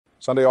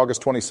Sunday,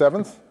 August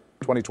 27th,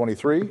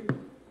 2023,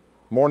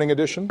 morning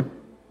edition.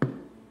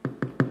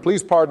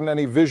 Please pardon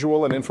any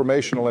visual and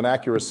informational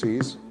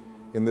inaccuracies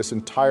in this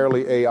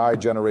entirely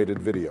AI-generated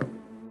video.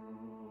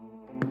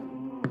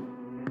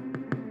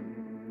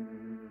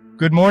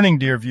 Good morning,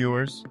 dear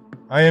viewers.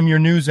 I am your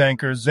news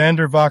anchor,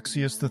 Xander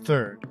Voxius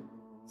III.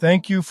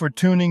 Thank you for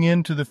tuning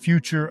in to the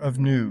future of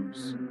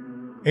news.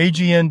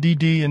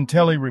 AGNDD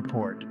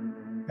Intellireport.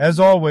 As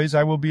always,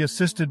 I will be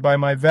assisted by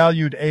my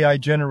valued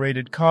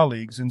AI-generated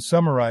colleagues in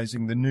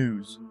summarizing the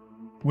news.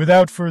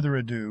 Without further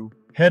ado,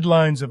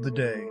 headlines of the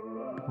day.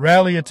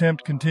 Rally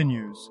attempt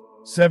continues.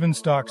 7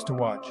 stocks to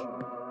watch.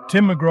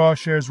 Tim McGraw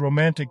shares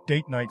romantic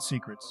date night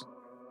secrets.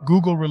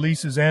 Google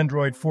releases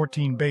Android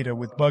 14 beta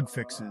with bug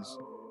fixes.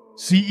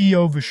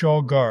 CEO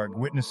Vishal Garg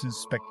witnesses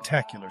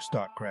spectacular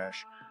stock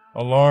crash.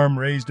 Alarm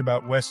raised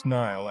about West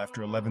Nile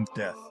after 11th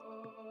death.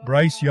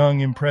 Bryce Young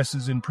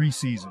impresses in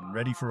preseason,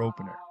 ready for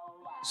opener.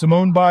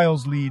 Simone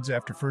Biles leads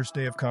after first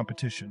day of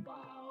competition,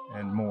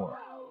 and more.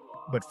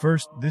 But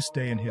first, this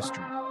day in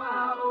history.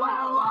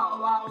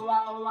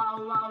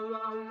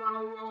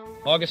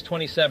 August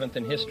 27th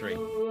in history.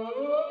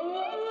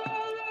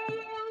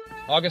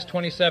 August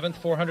 27th,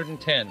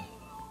 410.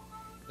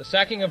 The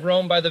sacking of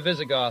Rome by the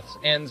Visigoths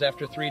ends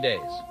after 3 days.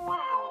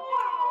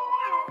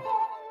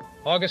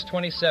 August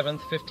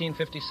 27th,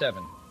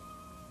 1557.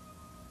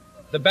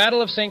 The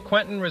Battle of St.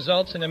 Quentin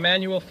results in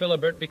Emmanuel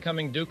Philibert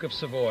becoming Duke of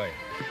Savoy.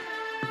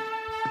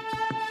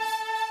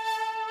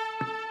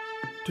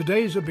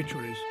 Today's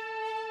obituaries.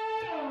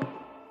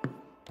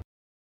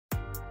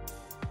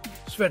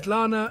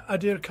 Svetlana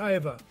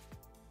Adirkayeva.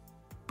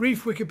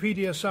 Brief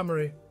Wikipedia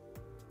summary.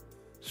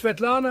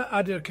 Svetlana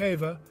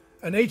Adirkayeva,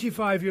 an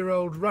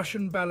 85-year-old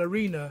Russian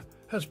ballerina,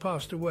 has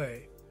passed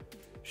away.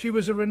 She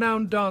was a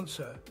renowned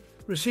dancer,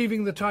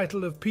 receiving the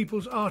title of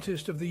People's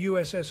Artist of the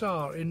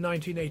USSR in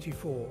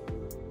 1984.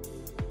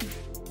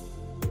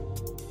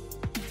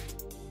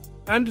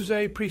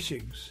 Andrzej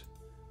Przysięgs.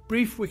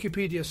 Brief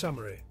Wikipedia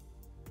summary.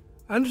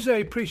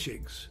 Andrzej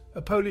Przysięgs,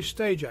 a Polish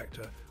stage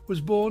actor, was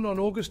born on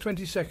August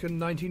 22,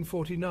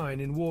 1949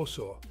 in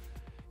Warsaw.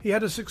 He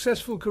had a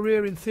successful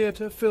career in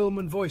theatre, film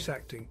and voice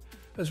acting,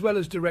 as well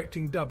as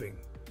directing dubbing.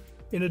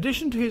 In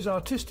addition to his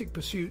artistic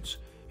pursuits,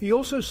 he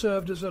also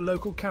served as a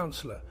local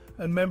councillor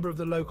and member of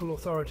the local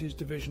authorities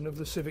division of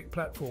the Civic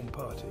Platform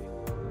Party.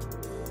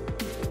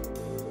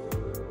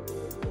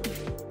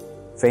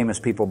 Famous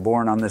people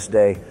born on this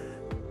day.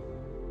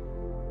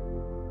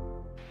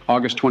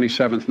 August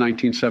 27,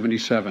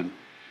 1977.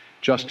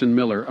 Justin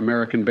Miller,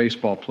 American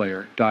baseball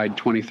player, died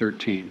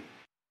 2013.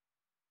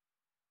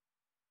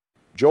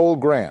 Joel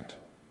Grant.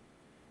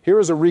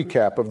 Here is a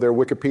recap of their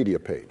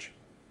Wikipedia page.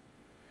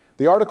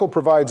 The article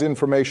provides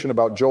information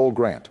about Joel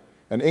Grant,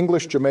 an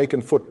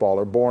English-Jamaican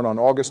footballer born on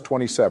August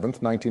 27,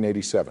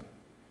 1987.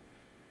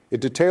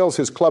 It details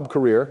his club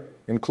career,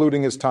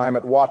 including his time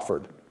at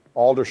Watford,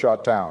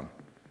 Aldershot Town,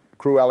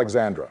 Crewe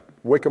Alexandra,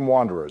 Wycombe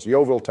Wanderers,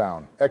 Yeovil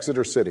Town,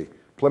 Exeter City,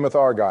 Plymouth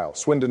Argyle,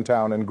 Swindon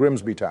Town, and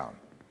Grimsby Town.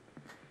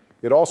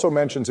 It also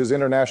mentions his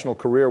international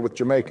career with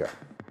Jamaica.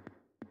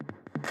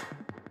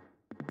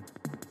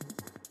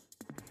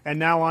 And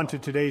now on to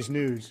today's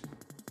news.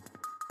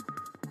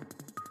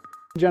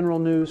 General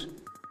news.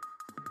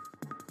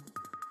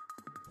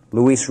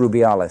 Luis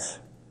Rubiales.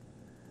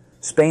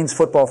 Spain's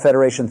Football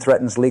Federation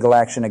threatens legal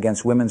action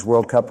against Women's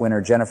World Cup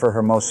winner Jennifer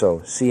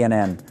Hermoso,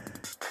 CNN.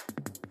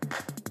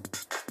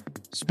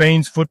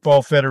 Spain's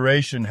Football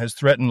Federation has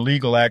threatened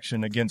legal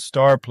action against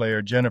star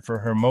player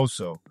Jennifer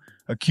Hermoso,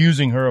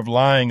 accusing her of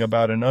lying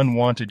about an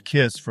unwanted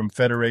kiss from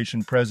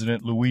Federation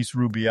President Luis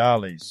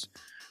Rubiales.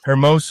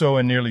 Hermoso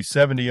and nearly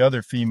 70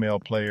 other female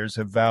players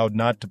have vowed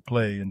not to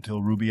play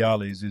until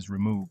Rubiales is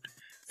removed.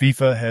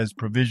 FIFA has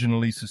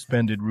provisionally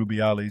suspended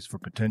Rubiales for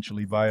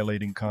potentially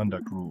violating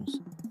conduct rules.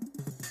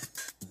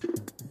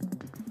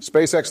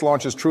 SpaceX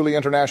launches truly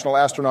international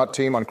astronaut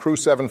team on Crew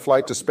 7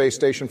 flight to space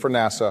station for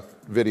NASA.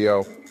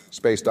 Video,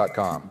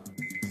 space.com.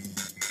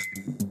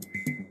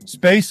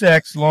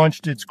 SpaceX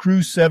launched its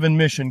Crew 7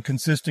 mission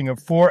consisting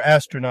of 4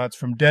 astronauts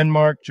from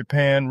Denmark,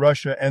 Japan,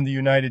 Russia, and the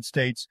United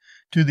States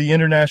to the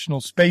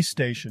International Space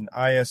Station,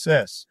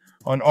 ISS,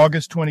 on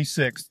August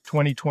 26,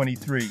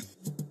 2023.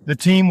 The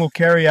team will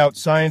carry out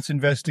science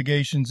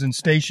investigations and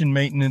station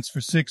maintenance for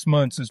 6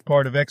 months as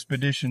part of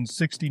Expeditions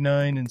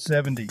 69 and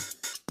 70.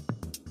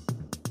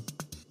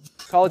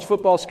 College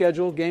football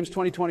schedule, games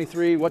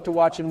 2023, what to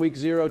watch in week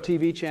 0,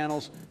 TV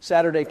channels,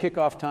 Saturday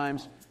kickoff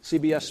times,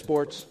 CBS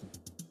Sports.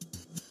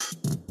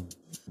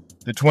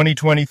 The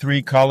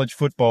 2023 college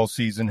football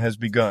season has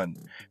begun,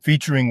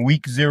 featuring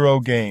Week 0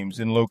 games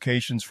in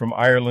locations from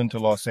Ireland to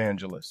Los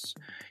Angeles.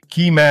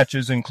 Key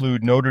matches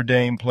include Notre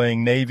Dame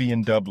playing Navy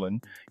in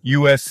Dublin,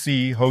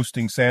 USC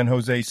hosting San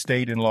Jose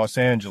State in Los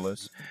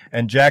Angeles,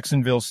 and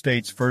Jacksonville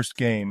State's first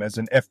game as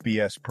an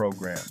FBS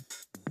program.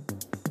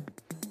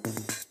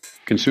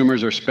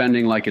 Consumers are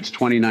spending like it's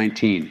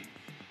 2019.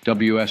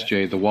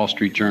 WSJ, The Wall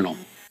Street Journal.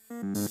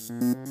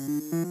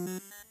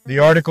 The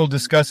article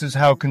discusses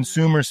how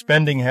consumer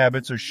spending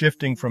habits are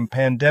shifting from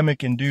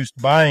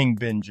pandemic-induced buying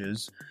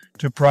binges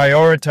to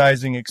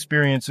prioritizing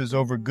experiences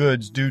over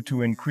goods due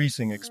to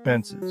increasing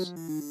expenses.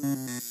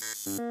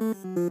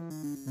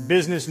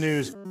 Business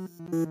news.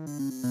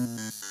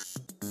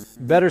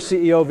 Better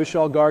CEO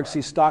Vishal Garg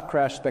sees stock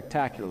crash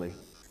spectacularly.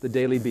 The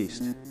Daily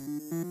Beast.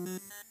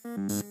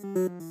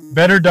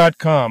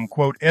 Better.com,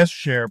 quote,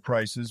 S-share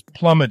prices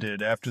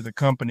plummeted after the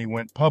company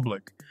went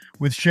public,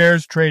 with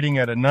shares trading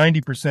at a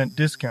 90%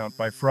 discount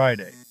by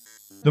Friday.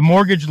 The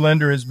mortgage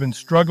lender has been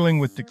struggling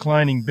with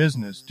declining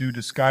business due to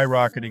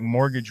skyrocketing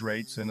mortgage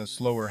rates and a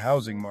slower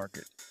housing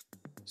market.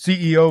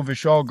 CEO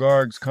Vishal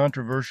Garg's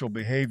controversial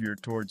behavior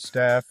towards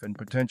staff and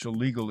potential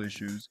legal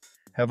issues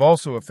have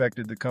also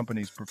affected the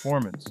company's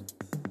performance.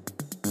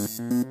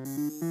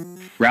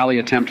 Rally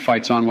attempt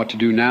fights on what to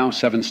do now,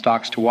 7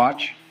 stocks to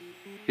watch.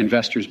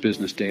 Investors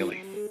Business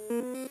Daily.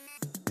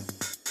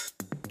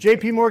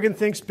 JP Morgan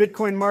thinks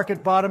Bitcoin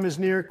market bottom is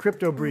near.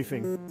 Crypto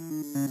briefing.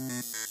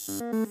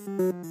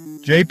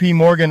 JP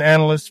Morgan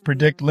analysts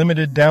predict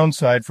limited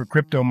downside for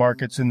crypto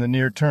markets in the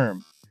near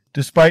term,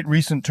 despite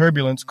recent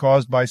turbulence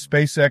caused by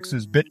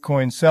SpaceX's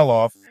Bitcoin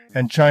sell-off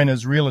and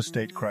China's real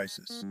estate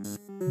crisis.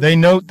 They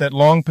note that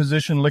long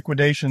position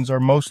liquidations are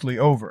mostly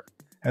over,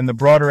 and the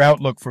broader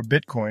outlook for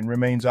Bitcoin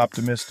remains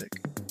optimistic.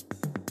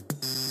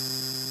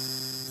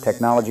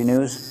 Technology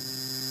news.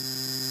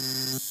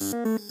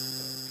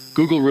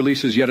 Google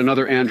releases yet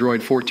another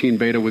Android 14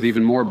 beta with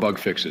even more bug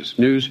fixes.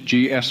 News,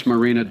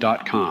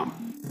 gsmarina.com.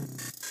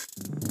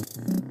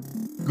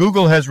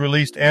 Google has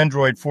released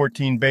Android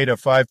 14 Beta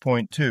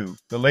 5.2,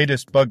 the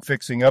latest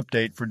bug-fixing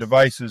update for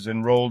devices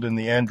enrolled in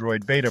the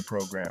Android Beta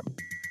program.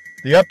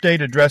 The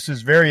update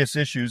addresses various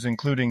issues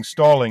including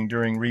stalling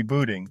during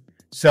rebooting,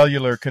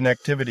 cellular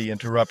connectivity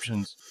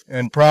interruptions,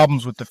 and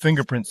problems with the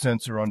fingerprint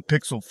sensor on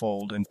Pixel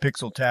Fold and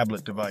Pixel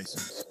tablet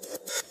devices.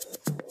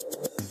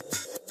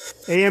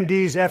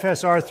 AMD's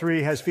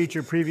FSR3 has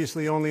featured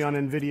previously only on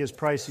NVIDIA's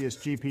priciest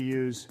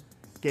GPUs,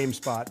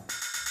 GameSpot.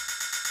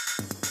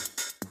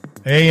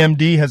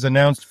 AMD has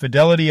announced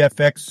Fidelity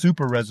FX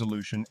Super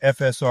Resolution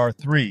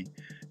FSR3,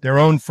 their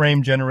own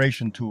frame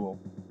generation tool.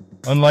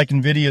 Unlike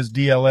NVIDIA's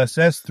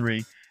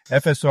DLSS3,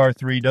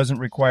 FSR3 doesn't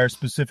require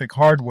specific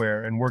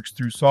hardware and works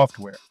through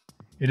software.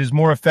 It is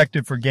more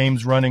effective for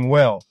games running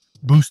well,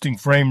 boosting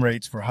frame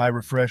rates for high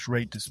refresh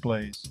rate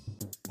displays.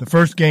 The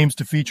first games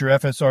to feature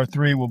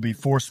FSR3 will be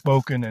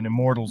Forspoken and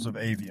Immortals of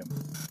Avium.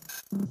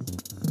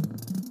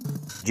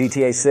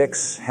 GTA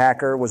 6,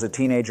 hacker was a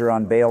teenager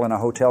on bail in a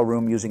hotel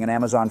room using an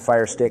Amazon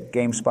Fire Stick.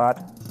 GameSpot.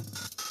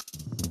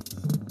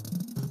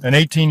 An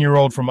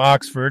 18-year-old from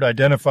Oxford,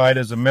 identified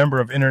as a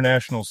member of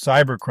international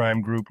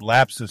cybercrime group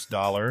Lapsus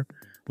Dollar,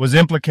 was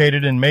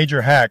implicated in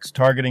major hacks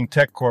targeting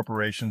tech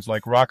corporations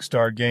like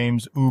Rockstar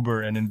Games,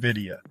 Uber, and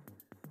NVIDIA.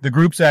 The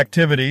group's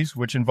activities,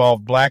 which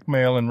involved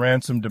blackmail and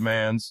ransom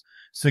demands,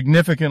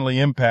 significantly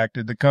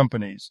impacted the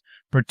companies,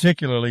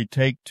 particularly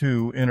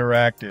Take-Two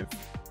Interactive.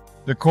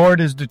 The court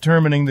is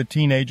determining the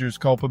teenager's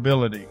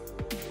culpability.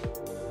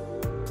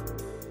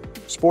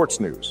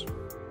 Sports news.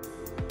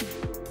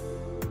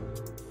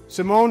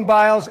 Simone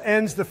Biles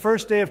ends the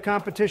first day of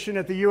competition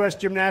at the U.S.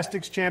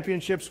 Gymnastics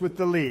Championships with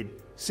the lead.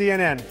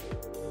 CNN.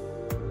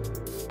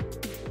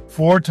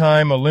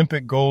 Four-time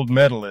Olympic gold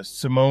medalist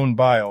Simone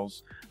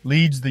Biles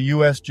leads the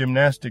U.S.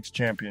 Gymnastics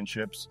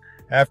Championships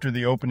after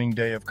the opening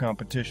day of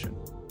competition.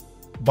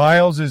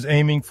 Biles is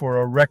aiming for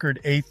a record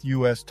 8th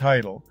U.S.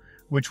 title,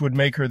 which would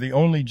make her the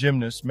only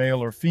gymnast,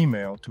 male or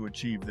female, to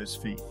achieve this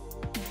feat.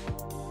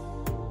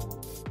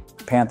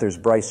 Panthers'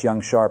 Bryce Young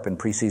Sharp in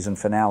preseason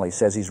finale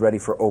says he's ready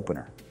for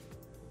opener.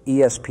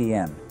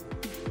 ESPN.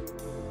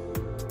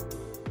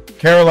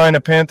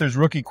 Carolina Panthers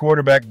rookie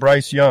quarterback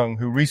Bryce Young,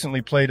 who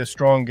recently played a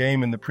strong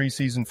game in the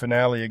preseason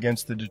finale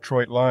against the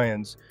Detroit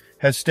Lions,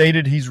 has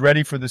stated he's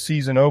ready for the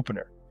season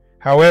opener.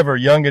 However,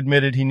 Young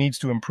admitted he needs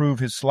to improve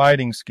his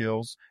sliding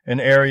skills, an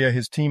area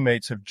his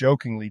teammates have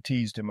jokingly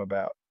teased him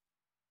about.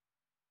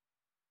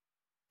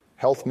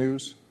 Health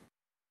news.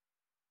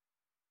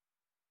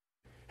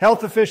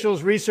 Health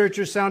officials,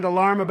 researchers sound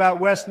alarm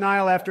about West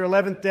Nile after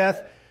 11th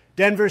death.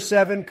 Denver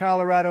 7,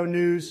 Colorado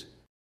News.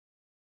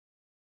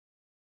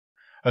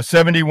 A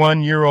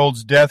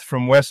 71-year-old's death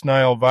from West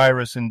Nile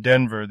virus in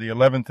Denver, the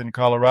 11th in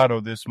Colorado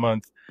this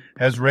month,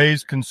 has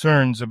raised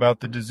concerns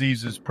about the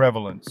disease's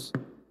prevalence.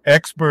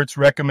 Experts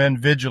recommend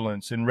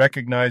vigilance in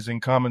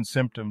recognizing common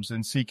symptoms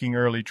and seeking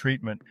early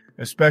treatment,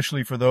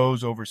 especially for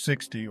those over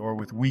 60 or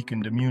with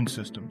weakened immune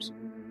systems.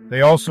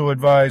 They also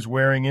advise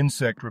wearing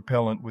insect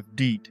repellent with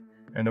DEET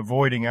and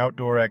avoiding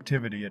outdoor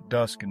activity at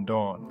dusk and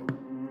dawn.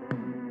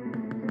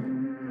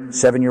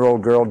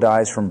 7-year-old girl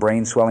dies from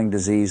brain swelling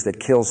disease that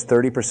kills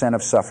 30%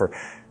 of suffer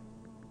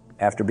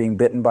after being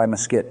bitten by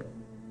mosquito.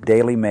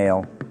 Daily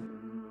Mail.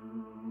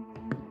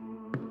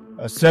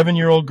 A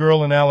 7-year-old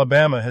girl in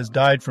Alabama has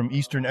died from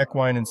Eastern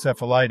equine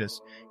encephalitis,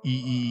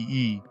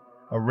 EEE,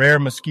 a rare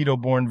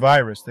mosquito-borne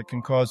virus that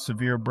can cause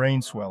severe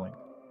brain swelling.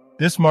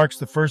 This marks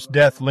the first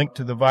death linked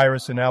to the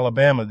virus in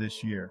Alabama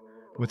this year,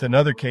 with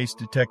another case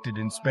detected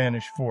in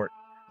Spanish Fort.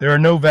 There are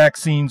no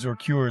vaccines or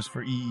cures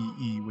for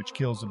EEE, which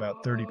kills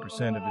about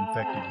 30% of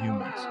infected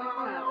humans.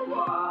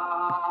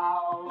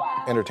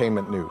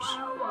 Entertainment news.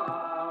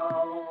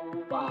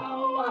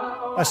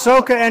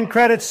 Ahsoka end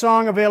credits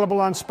song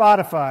available on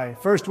Spotify.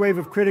 First wave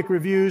of critic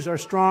reviews are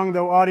strong,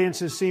 though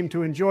audiences seem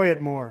to enjoy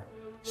it more.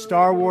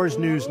 Star Wars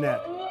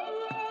Newsnet.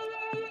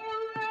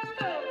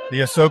 The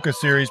Ahsoka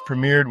series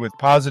premiered with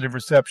positive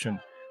reception,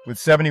 with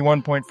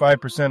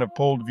 71.5% of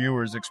polled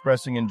viewers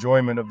expressing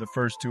enjoyment of the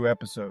first 2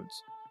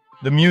 episodes.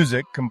 The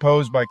music,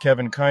 composed by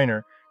Kevin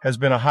Kiner, has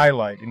been a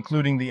highlight,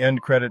 including the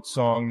end credits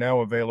song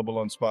now available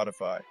on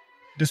Spotify.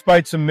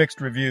 Despite some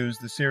mixed reviews,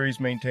 the series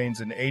maintains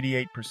an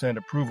 88%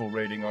 approval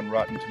rating on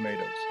Rotten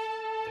Tomatoes.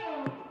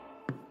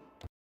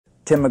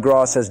 Tim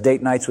McGraw says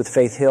date nights with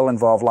Faith Hill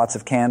involve lots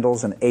of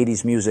candles and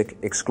 80s music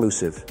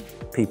exclusive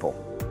people.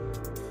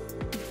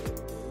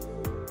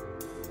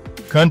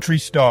 Country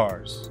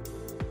stars.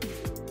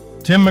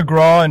 Tim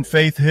McGraw and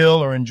Faith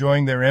Hill are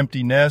enjoying their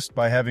empty nest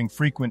by having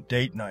frequent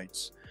date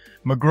nights.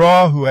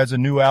 McGraw, who has a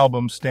new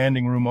album,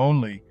 Standing Room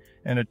Only,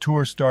 and a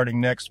tour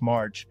starting next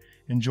March,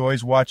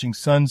 enjoys watching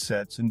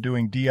sunsets and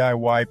doing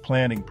DIY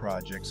planning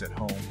projects at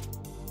home.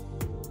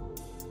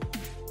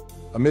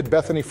 Amid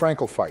Bethany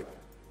Frankel fight,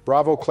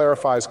 Bravo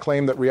clarifies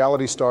claim that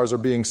reality stars are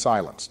being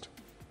silenced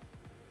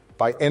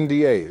by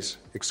NDAs,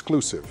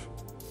 exclusive,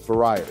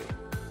 Variety.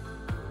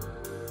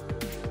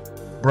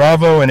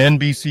 Bravo and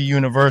NBC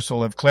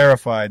Universal have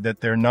clarified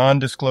that their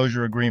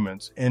non-disclosure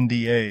agreements,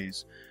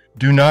 NDAs,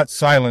 do not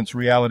silence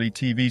reality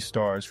TV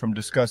stars from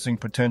discussing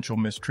potential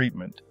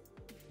mistreatment.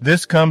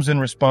 This comes in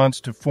response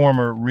to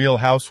former Real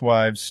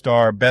Housewives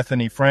star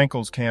Bethany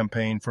Frankel's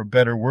campaign for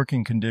better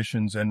working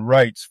conditions and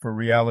rights for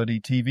reality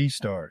TV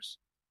stars.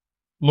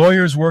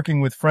 Lawyers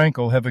working with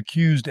Frankel have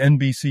accused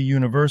NBC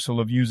Universal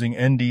of using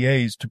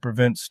NDAs to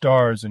prevent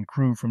stars and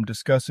crew from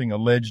discussing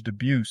alleged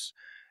abuse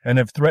and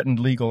have threatened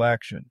legal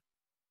action.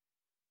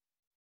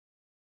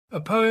 A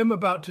poem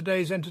about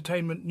today's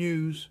entertainment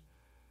news,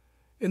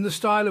 in the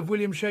style of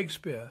William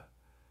Shakespeare.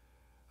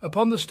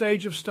 Upon the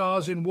stage of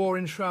stars in war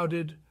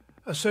enshrouded,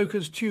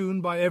 Ahsoka's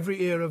tune by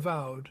every ear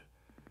avowed.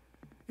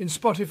 In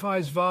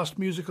Spotify's vast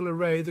musical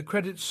array, the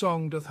credits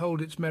song doth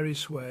hold its merry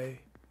sway.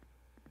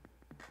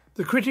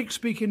 The critics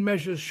speak in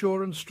measures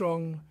sure and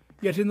strong,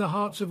 yet in the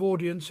hearts of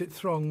audience it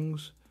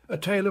throngs, a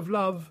tale of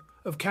love,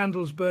 of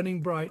candles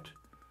burning bright,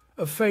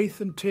 of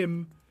Faith and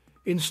Tim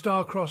in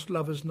star-crossed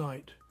lovers'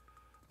 night.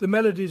 The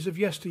melodies of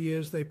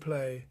yesteryears they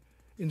play,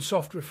 in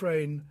soft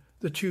refrain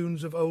the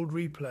tunes of old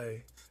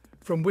replay.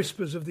 From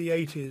whispers of the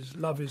 80s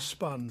love is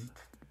spun.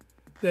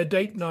 Their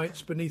date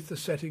nights beneath the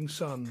setting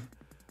sun,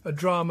 a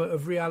drama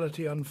of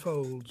reality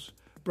unfolds.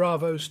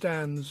 Bravo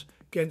stands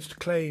 'gainst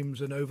claims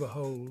and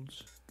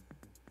overholds.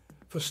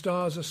 For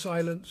stars are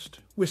silenced,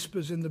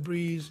 whispers in the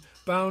breeze,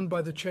 bound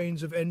by the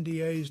chains of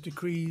NDA's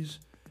decrees.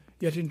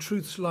 Yet in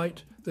truth's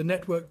light the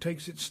network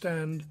takes its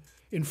stand,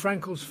 in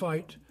Frankel's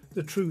fight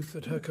the truth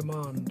at her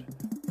command.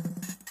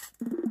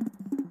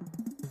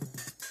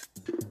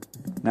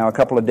 Now a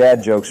couple of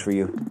dad jokes for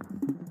you.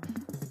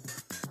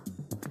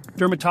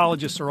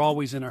 Dermatologists are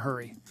always in a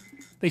hurry.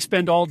 They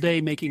spend all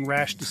day making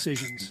rash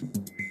decisions.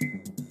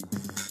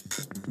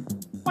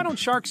 Why don't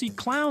sharks eat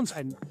clowns?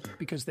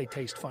 Because they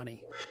taste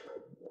funny.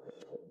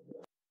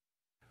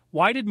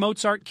 Why did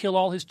Mozart kill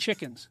all his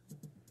chickens?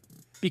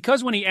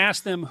 Because when he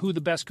asked them who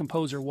the best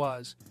composer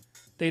was,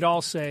 they'd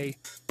all say,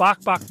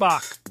 Bach, Bach,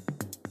 Bach.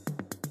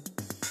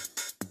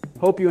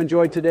 Hope you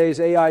enjoyed today's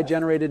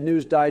AI-generated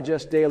News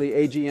Digest Daily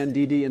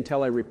AGNDD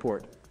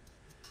Intellireport.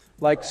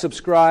 Like,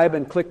 subscribe,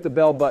 and click the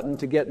bell button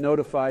to get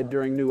notified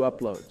during new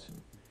uploads.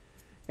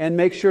 And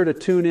make sure to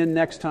tune in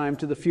next time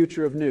to the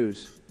future of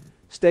news.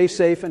 Stay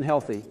safe and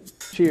healthy.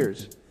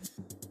 Cheers.